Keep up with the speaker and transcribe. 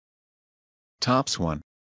Tops 1.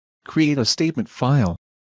 Create a statement file.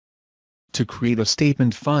 To create a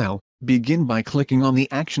statement file, begin by clicking on the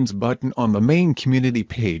Actions button on the main community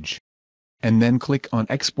page. And then click on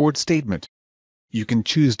Export Statement. You can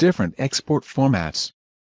choose different export formats.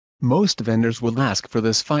 Most vendors will ask for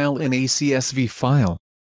this file in a CSV file.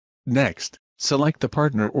 Next, select the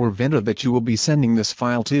partner or vendor that you will be sending this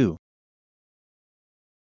file to.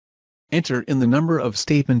 Enter in the number of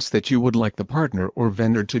statements that you would like the partner or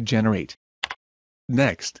vendor to generate.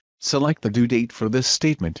 Next, select the due date for this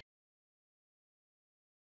statement.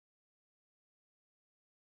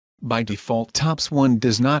 By default, Tops 1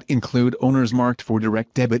 does not include owners marked for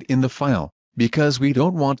direct debit in the file, because we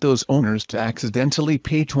don't want those owners to accidentally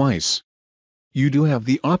pay twice. You do have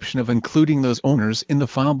the option of including those owners in the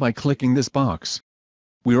file by clicking this box.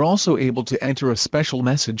 We're also able to enter a special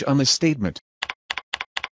message on this statement.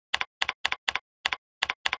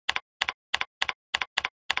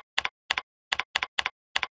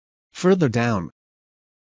 Further down,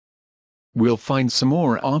 we'll find some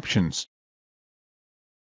more options.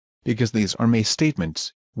 Because these are May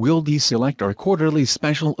statements, we'll deselect our quarterly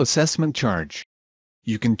special assessment charge.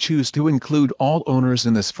 You can choose to include all owners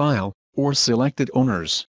in this file, or selected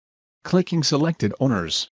owners. Clicking Selected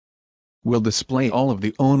Owners will display all of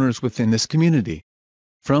the owners within this community.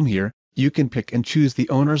 From here, you can pick and choose the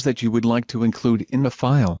owners that you would like to include in the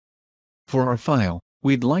file. For our file,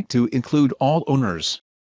 we'd like to include all owners.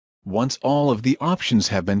 Once all of the options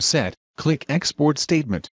have been set, click Export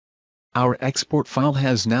Statement. Our export file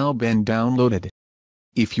has now been downloaded.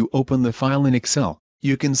 If you open the file in Excel,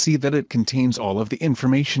 you can see that it contains all of the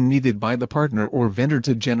information needed by the partner or vendor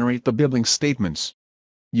to generate the billing statements.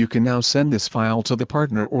 You can now send this file to the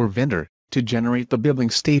partner or vendor to generate the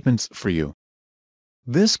billing statements for you.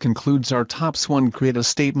 This concludes our Tops 1 Create a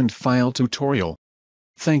Statement File tutorial.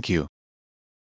 Thank you.